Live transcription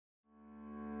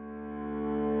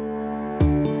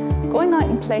Starting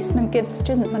out in placement gives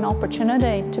students an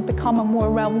opportunity to become a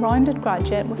more well-rounded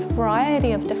graduate with a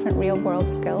variety of different real-world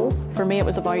skills. For me, it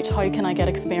was about how can I get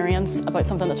experience about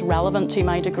something that's relevant to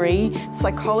my degree.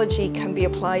 Psychology can be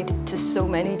applied to so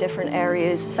many different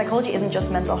areas. Psychology isn't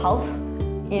just mental health.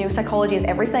 Psychology is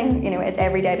everything. It's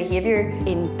everyday behaviour.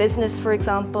 In business, for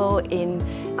example, in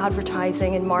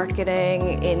advertising, in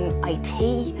marketing, in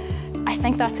IT. I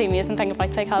think that's the amazing thing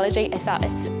about psychology is that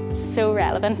it's so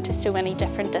relevant to so many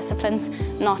different disciplines,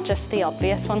 not just the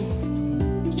obvious ones.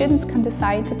 Students can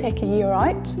decide to take a year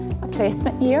out, a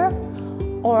placement year,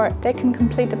 or they can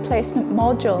complete a placement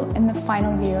module in the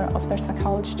final year of their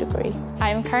psychology degree.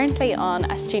 I'm currently on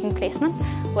a student placement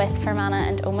with Fermanagh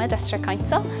and Omagh District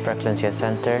Council. Brooklands Youth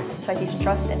Centre. South Eastern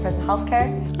Trust in prison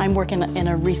healthcare. I'm working in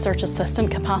a research assistant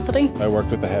capacity. I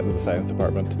worked with the head of the science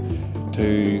department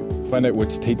to find out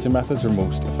which teaching methods are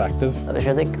most effective. It was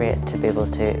really great to be able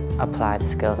to apply the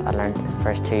skills I learned in the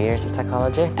first 2 years of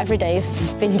psychology. Every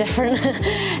day's been different.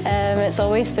 It's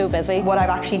always so busy. What I've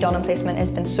actually done in placement has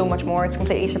been so much more. It's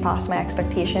completely surpassed my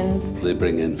expectations. They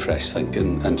bring in fresh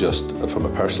thinking and just from a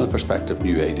personal perspective,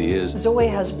 new ideas. Zoe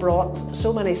has brought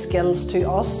so many skills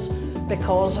to us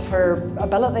because of her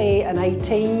ability in IT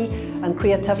and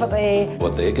creativity.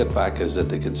 What they get back is that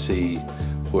they can see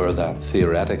where that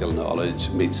theoretical knowledge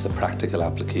meets the practical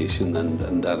application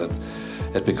and that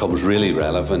it becomes really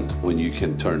relevant when you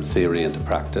can turn theory into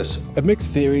practice. It makes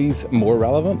theories more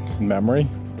relevant. Memory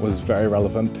was very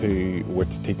relevant to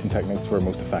which teaching techniques were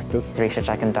most effective. The research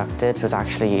I conducted was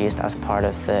actually used as part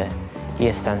of the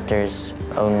Youth Centre's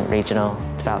own regional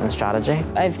development strategy.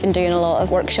 I've been doing a lot of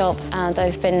workshops and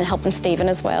I've been helping Stephen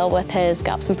as well with his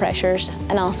gaps and pressures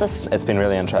analysis. It's been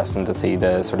really interesting to see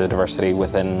the sort of diversity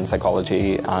within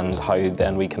psychology and how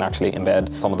then we can actually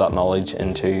embed some of that knowledge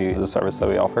into the service that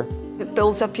we offer. It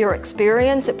builds up your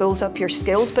experience, it builds up your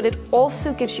skills, but it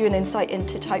also gives you an insight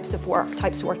into types of work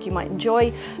you might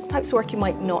enjoy, types of work you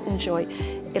might not enjoy.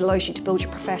 It allows you to build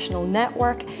your professional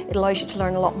network. It allows you to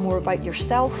learn a lot more about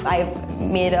yourself. I've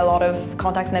made a lot of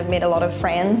contacts and I've made a lot of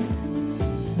friends.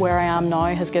 Where I am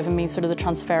now has given me sort of the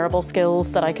transferable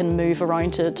skills that I can move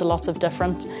around to lots of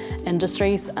different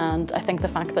industries, and I think the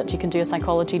fact that you can do a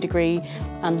psychology degree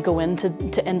and go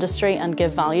into industry and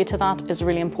give value to that is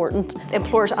really important.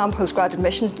 Employers and postgrad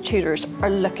admissions tutors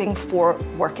are looking for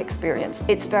work experience.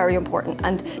 It's very important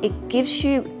and it gives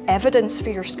you evidence for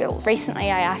your skills.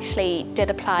 Recently I actually did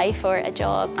apply for a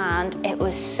job and it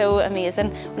was so amazing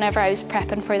whenever I was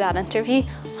prepping for that interview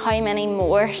how many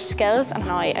more skills and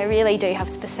how I really do have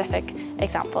specific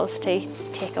examples to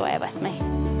take away with me.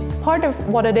 Part of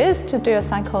what it is to do a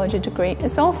psychology degree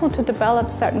is also to develop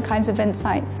certain kinds of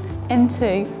insights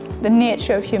into the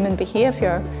nature of human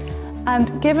behaviour.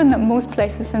 And given that most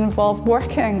places involve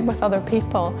working with other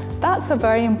people, that's a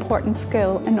very important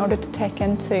skill in order to take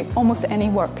into almost any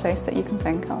workplace that you can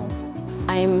think of.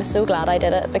 I'm so glad I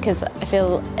did it because I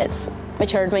feel it's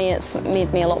matured me, it's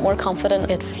made me a lot more confident.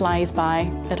 It flies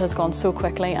by, it has gone so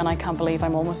quickly and I can't believe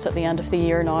I'm almost at the end of the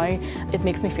year now. It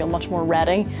makes me feel much more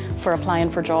ready for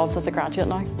applying for jobs as a graduate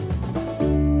now.